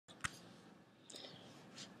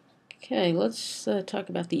Okay, let's talk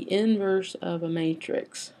about the inverse of a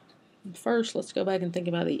matrix. First, let's go back and think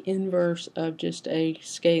about the inverse of just a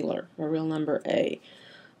scalar, a real number a.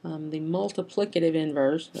 The multiplicative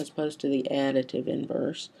inverse, as opposed to the additive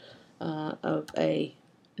inverse, of a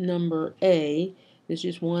number a is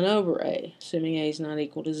just 1 over a, assuming a is not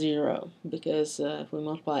equal to 0. Because if we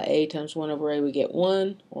multiply a times 1 over a, we get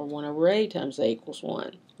 1, or 1 over a times a equals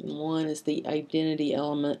 1. And 1 is the identity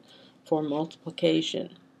element for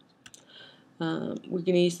multiplication. We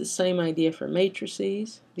can use the same idea for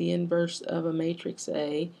matrices. The inverse of a matrix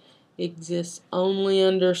A exists only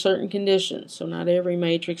under certain conditions. So not every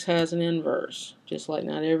matrix has an inverse. Just like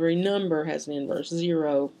not every number has an inverse.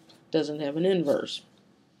 0 doesn't have an inverse.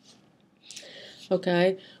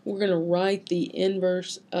 Okay, we're going to write the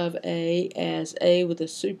inverse of A as A with a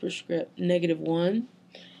superscript -1.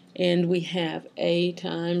 And we have A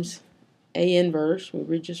times A inverse.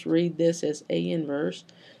 We just read this as A inverse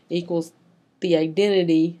equals the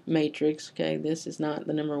identity matrix. Okay, this is not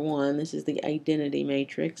the number 1, this is the identity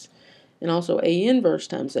matrix. And also A inverse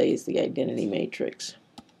times A is the identity matrix.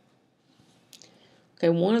 Okay,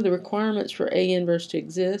 one of the requirements for A inverse to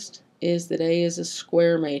exist is that A is a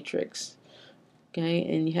square matrix. Okay,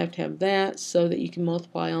 and you have to have that so that you can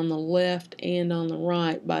multiply on the left and on the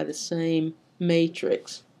right by the same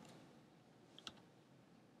matrix.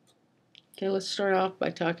 Okay, let's start off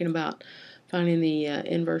by talking about finding the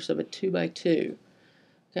inverse of a 2 by 2.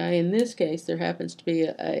 Okay, in this case, there happens to be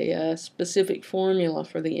a specific formula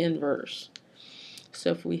for the inverse.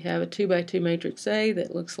 So if we have a 2 by 2 matrix A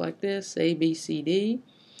that looks like this, A, B, C, D,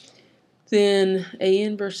 then A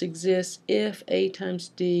inverse exists if A times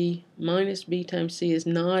D minus B times C is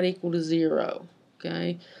not equal to 0.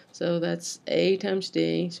 Okay, so that's A times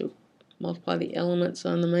D, so multiply the elements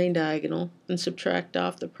on the main diagonal and subtract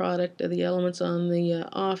off the product of the elements on the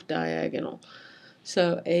off diagonal.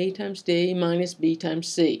 So A times D minus B times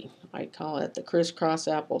C. I call it the crisscross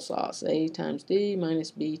applesauce. A times D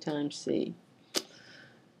minus B times C.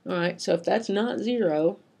 Alright, so if that's not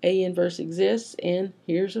 0, A inverse exists, and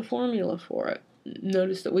here's a formula for it.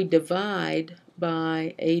 Notice that we divide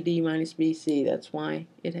by AD minus BC. That's why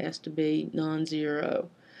it has to be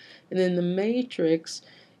non-zero. And then the matrix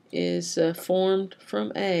is formed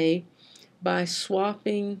from A by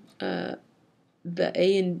swapping the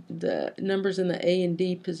numbers in the A and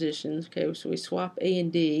D positions. Okay, so we swap A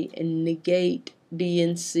and D and negate B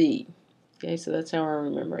and C. Okay, so that's how I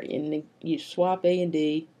remember it. And you swap A and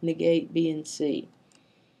D, negate B and C.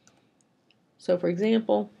 So for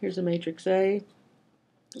example, here's a matrix A.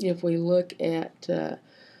 If we look at the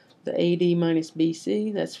AD minus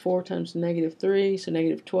BC, that's 4 times -3, so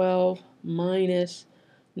 -12, minus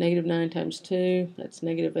 -9 times 2, that's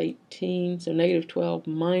 -18, so -12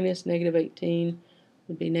 minus -18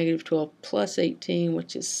 would be -12 plus 18,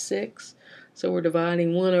 which is 6. So we're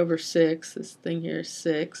dividing 1 over 6, this thing here is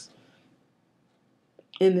 6.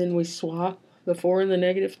 And then we swap the 4 and the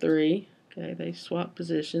 -3, okay, they swap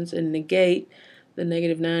positions, and negate the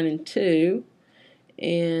 -9 and 2,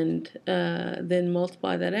 and then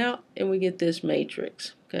multiply that out, and we get this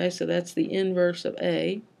matrix. Okay, so that's the inverse of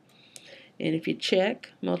A. And if you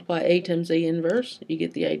check, multiply A times A inverse, you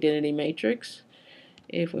get the identity matrix.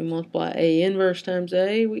 If we multiply A inverse times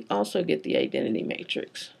A, we also get the identity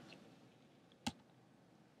matrix.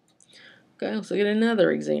 Okay, let's look at another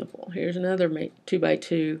example. Here's another 2 by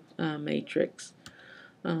 2 matrix.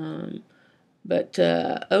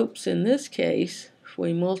 Oops, in this case, if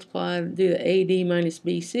we multiply, do the AD minus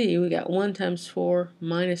BC, we got 1 times 4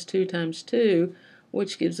 minus 2 times 2,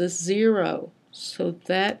 which gives us 0. So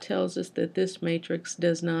that tells us that this matrix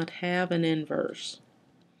does not have an inverse.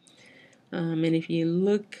 And if you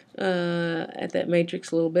look at that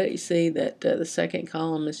matrix a little bit, you see that the second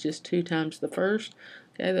column is just 2 times the first.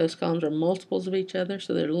 Okay, those columns are multiples of each other,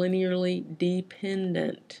 so they're linearly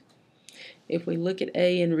dependent. If we look at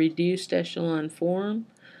A in reduced echelon form,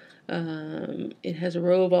 it has a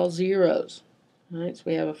row of all zeros. Right, so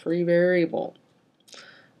we have a free variable.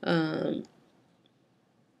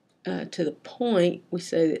 To the point, we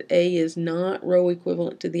say that A is not row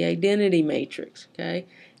equivalent to the identity matrix. Okay,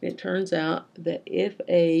 and it turns out that if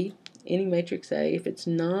A, any matrix A, if it's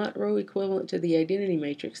not row equivalent to the identity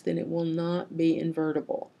matrix, then it will not be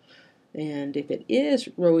invertible. And if it is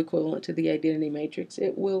row equivalent to the identity matrix,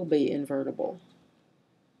 it will be invertible.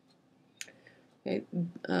 Okay,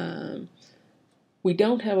 we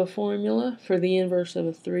don't have a formula for the inverse of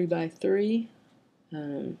a 3 by 3.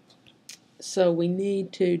 So we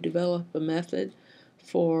need to develop a method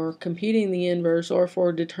for computing the inverse, or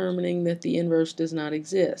for determining that the inverse does not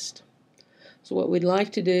exist. So what we'd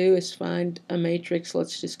like to do is find a matrix,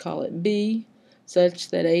 let's just call it B, such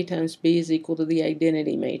that A times B is equal to the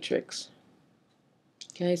identity matrix.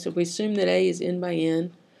 Okay, so if we assume that A is n by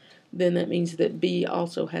n, then that means that B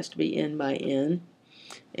also has to be n by n.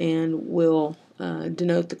 And we'll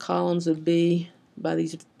denote the columns of B by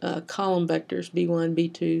these column vectors, B1,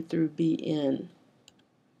 B2 through Bn.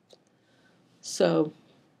 So,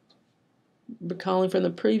 recalling from the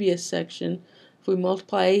previous section, if we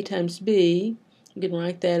multiply A times B, we can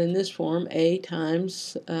write that in this form, A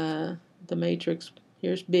times the matrix,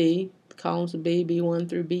 here's B, the columns of B, B1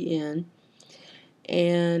 through Bn,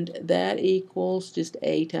 and that equals just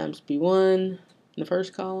A times B1 in the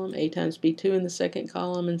first column, A times B2 in the second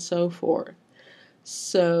column, and so forth.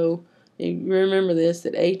 So you remember this,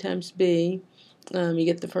 that A times B, you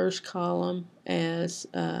get the first column as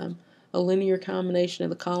a linear combination of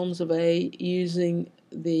the columns of A using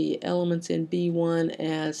the elements in B1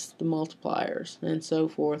 as the multipliers, and so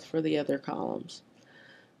forth for the other columns.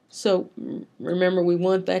 So remember, we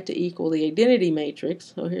want that to equal the identity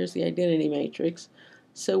matrix. So here's the identity matrix.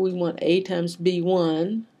 So we want A times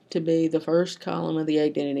B1 to be the first column of the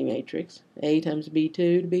identity matrix, A times B2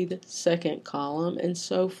 to be the second column, and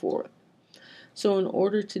so forth. So in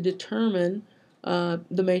order to determine the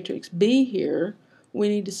matrix B here, we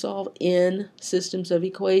need to solve n systems of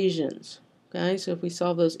equations. Okay, so if we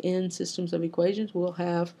solve those n systems of equations, we'll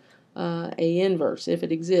have A inverse if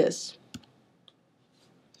it exists.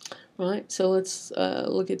 Right, so let's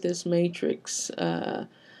look at this matrix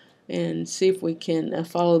and see if we can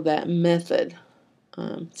follow that method.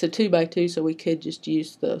 It's a 2 by 2, so we could just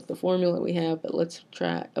use the formula we have, but let's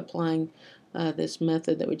try applying this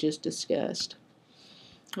method that we just discussed.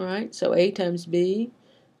 Alright, so A times B,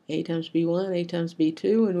 A times B1, A times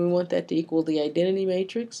B2, and we want that to equal the identity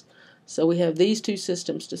matrix. So we have these two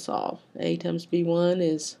systems to solve. A times B1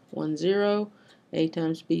 is 1, 0, A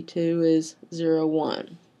times B2 is 0,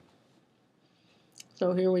 1.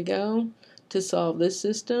 So here we go. To solve this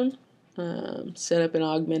system, set up an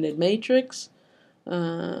augmented matrix,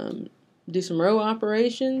 do some row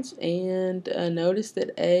operations, and notice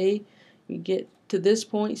that A, you get to this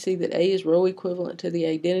point, see that A is row equivalent to the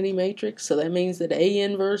identity matrix, so that means that A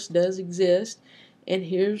inverse does exist. And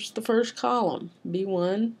here's the first column.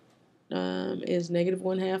 B1 is negative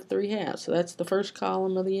 1/2, 3/2, so that's the first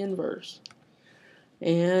column of the inverse.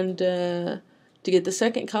 And to get the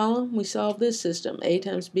second column, we solve this system. A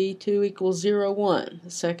times B2 equals 0, 1,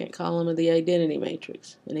 the second column of the identity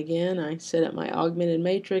matrix. And again, I set up my augmented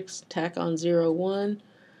matrix, tack on 0, 1,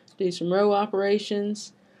 do some row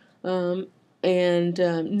operations, and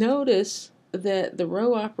notice that the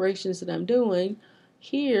row operations that I'm doing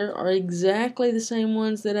here are exactly the same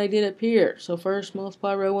ones that I did up here. So first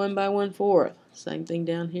multiply row 1 by 1/4, same thing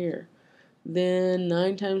down here. Then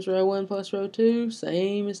 9 times row 1 plus row 2,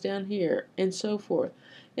 same as down here, and so forth.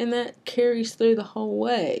 And that carries through the whole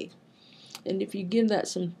way. And if you give that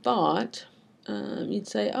some thought, you'd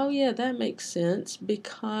say, oh yeah, that makes sense,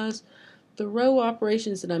 because the row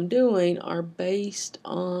operations that I'm doing are based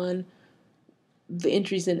on the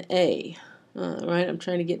entries in A. Right? I'm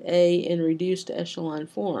trying to get A in reduced echelon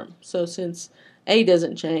form. So since A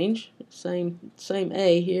doesn't change, same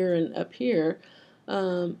A here and up here,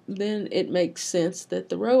 then it makes sense that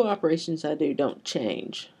the row operations I do don't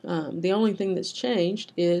change. The only thing that's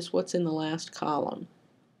changed is what's in the last column.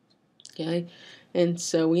 Okay, and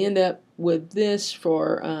so we end up with this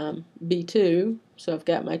for B2. So I've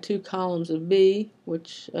got my two columns of B,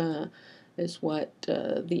 which is what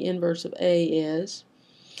the inverse of A is.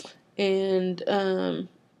 And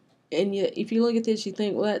yet, if you look at this, you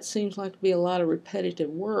think, well, that seems like to be a lot of repetitive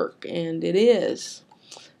work, and it is.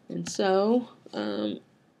 And so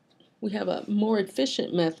we have a more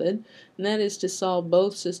efficient method, and that is to solve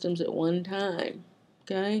both systems at one time.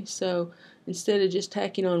 Okay, so instead of just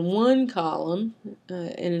tacking on one column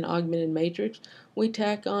in an augmented matrix, we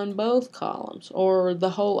tack on both columns, or the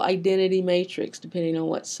whole identity matrix, depending on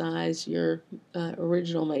what size your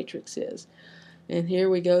original matrix is. And here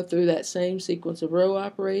we go through that same sequence of row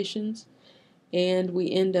operations, and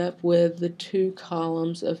we end up with the two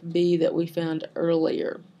columns of B that we found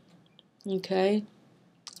earlier. Okay,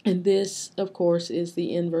 and this, of course, is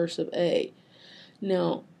the inverse of A.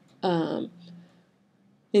 Now,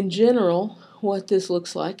 in general, what this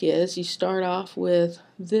looks like is you start off with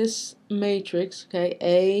this matrix, okay,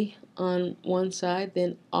 A on one side,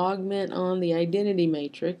 then augment on the identity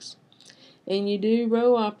matrix, and you do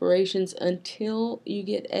row operations until you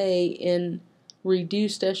get A in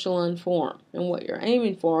reduced echelon form. And what you're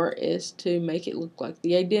aiming for is to make it look like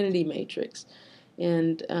the identity matrix.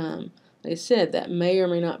 And like I said, that may or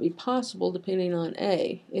may not be possible depending on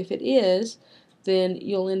A. If it is, then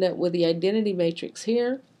you'll end up with the identity matrix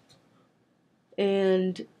here,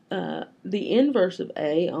 and the inverse of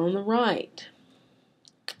A on the right.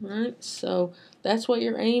 All right, so that's what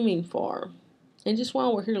you're aiming for. And just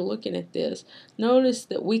while we're here looking at this, notice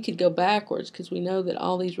that we could go backwards because we know that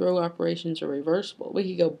all these row operations are reversible. We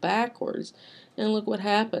could go backwards and look what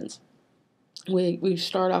happens. We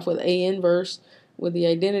start off with A inverse with the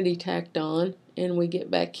identity tacked on, and we get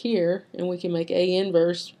back here and we can make A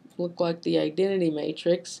inverse look like the identity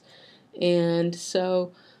matrix. And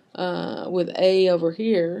so with A over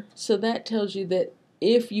here, so that tells you that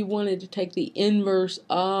if you wanted to take the inverse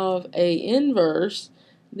of A inverse,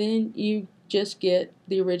 then you just get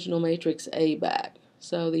the original matrix A back.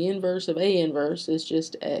 So the inverse of A inverse is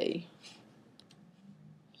just A.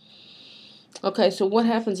 Okay, so what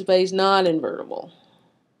happens if A is not invertible?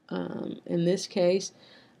 In this case,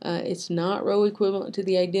 it's not row equivalent to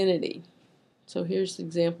the identity. So here's the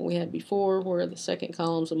example we had before where the second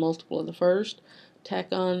column is a multiple of the first. Tack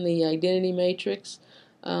on the identity matrix.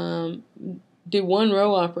 Do one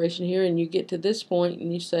row operation here and you get to this point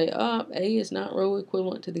and you say, A is not row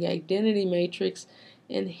equivalent to the identity matrix,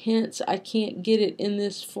 and hence I can't get it in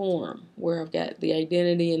this form where I've got the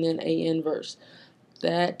identity and then A inverse.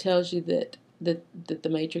 That tells you that the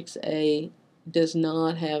matrix A does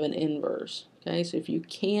not have an inverse. Okay, so if you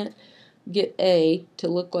can't get A to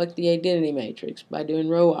look like the identity matrix by doing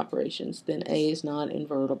row operations, then A is not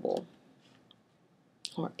invertible,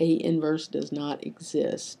 or A inverse does not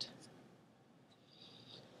exist.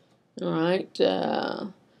 Alright,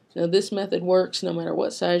 now this method works no matter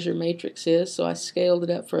what size your matrix is, so I scaled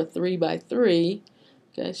it up for a 3 by 3.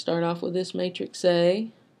 Okay, start off with this matrix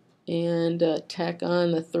A and tack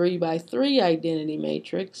on the 3 by 3 identity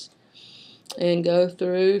matrix and go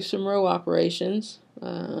through some row operations.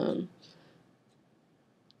 A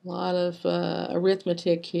lot of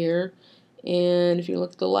arithmetic here, and if you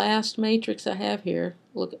look at the last matrix I have here,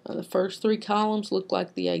 look, the first 3 columns look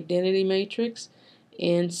like the identity matrix,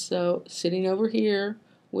 and so sitting over here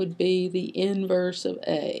would be the inverse of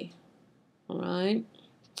A. Alright,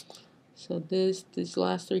 so these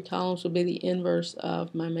last 3 columns will be the inverse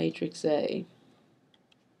of my matrix A.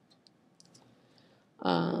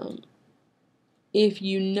 If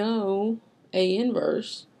you know A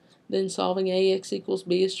inverse, then solving AX equals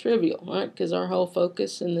B is trivial, right? Because our whole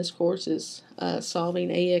focus in this course is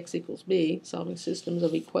solving AX equals B, solving systems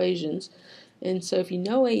of equations. And so if you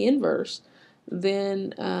know A inverse,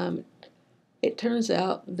 then it turns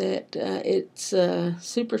out that it's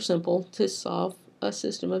super simple to solve a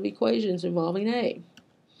system of equations involving A.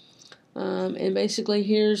 And basically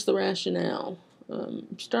here's the rationale.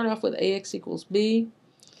 Start off with AX equals B.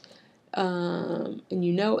 And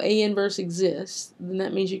you know A inverse exists, then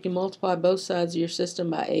that means you can multiply both sides of your system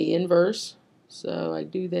by A inverse. So I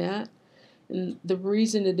do that. And the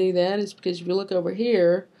reason to do that is because if you look over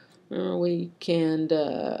here, we can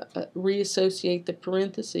reassociate the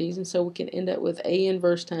parentheses, and so we can end up with A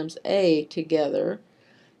inverse times A together.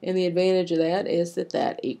 And the advantage of that is that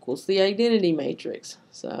that equals the identity matrix.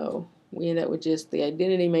 So we end up with just the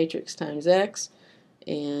identity matrix times X,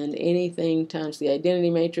 and anything times the identity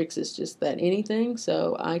matrix is just that anything,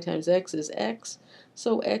 so I times X is X,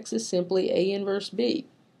 so X is simply A inverse B.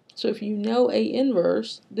 So if you know A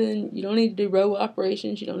inverse, then you don't need to do row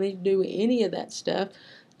operations, you don't need to do any of that stuff,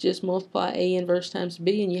 just multiply A inverse times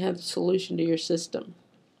B and you have the solution to your system.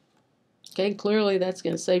 Okay, clearly that's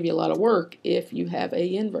going to save you a lot of work if you have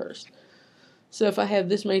A inverse. So if I have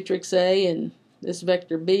this matrix A and this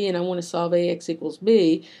vector B and I want to solve AX equals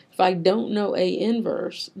B, if I don't know A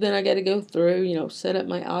inverse, then I got to go through, set up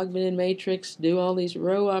my augmented matrix, do all these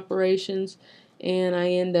row operations, and I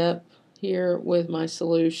end up here with my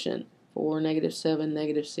solution for -7,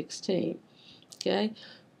 -16. Okay,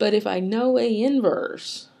 but if I know A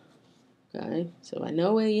inverse, okay, so I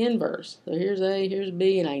know A inverse, so here's A, here's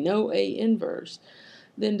B, and I know A inverse,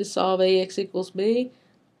 then to solve AX equals B,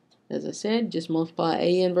 as I said, just multiply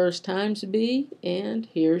A inverse times B, and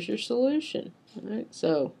here's your solution. All right,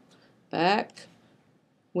 so back,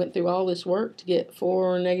 went through all this work to get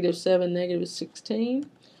 4, -7, -16.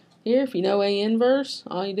 Here, if you know A inverse,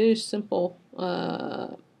 all you do is simple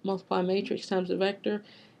multiply matrix times a vector,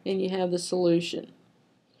 and you have the solution.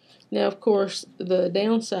 Now, of course, the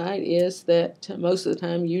downside is that most of the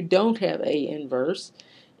time you don't have A inverse,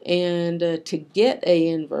 and to get A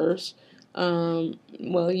inverse,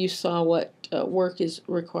 well, you saw what work is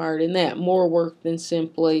required in that. More work than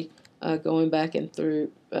simply going back and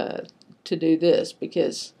through to do this,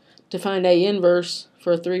 because to find A inverse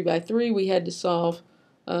for a 3 by 3, we had to solve,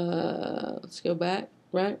 let's go back,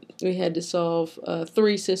 right? We had to solve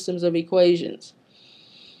 3 systems of equations.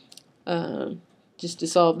 Just to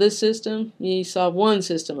solve this system, you need to solve 1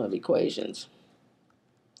 system of equations.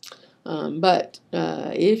 But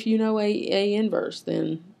if you know A inverse,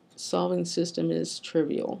 then solving system is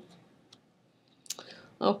trivial.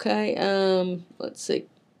 Okay, let's see.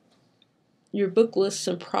 Your book lists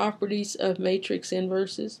some properties of matrix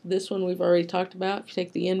inverses. This one we've already talked about. If you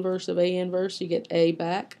take the inverse of A inverse, you get A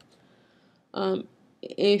back.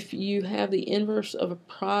 If you have the inverse of a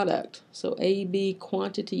product, so AB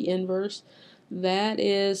quantity inverse, that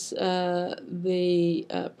is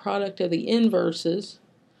the product of the inverses,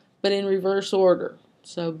 but in reverse order.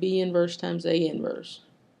 So B inverse times A inverse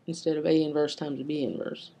instead of A inverse times B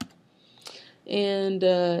inverse. And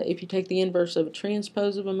if you take the inverse of a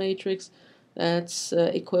transpose of a matrix, that's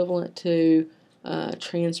equivalent to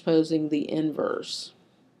transposing the inverse.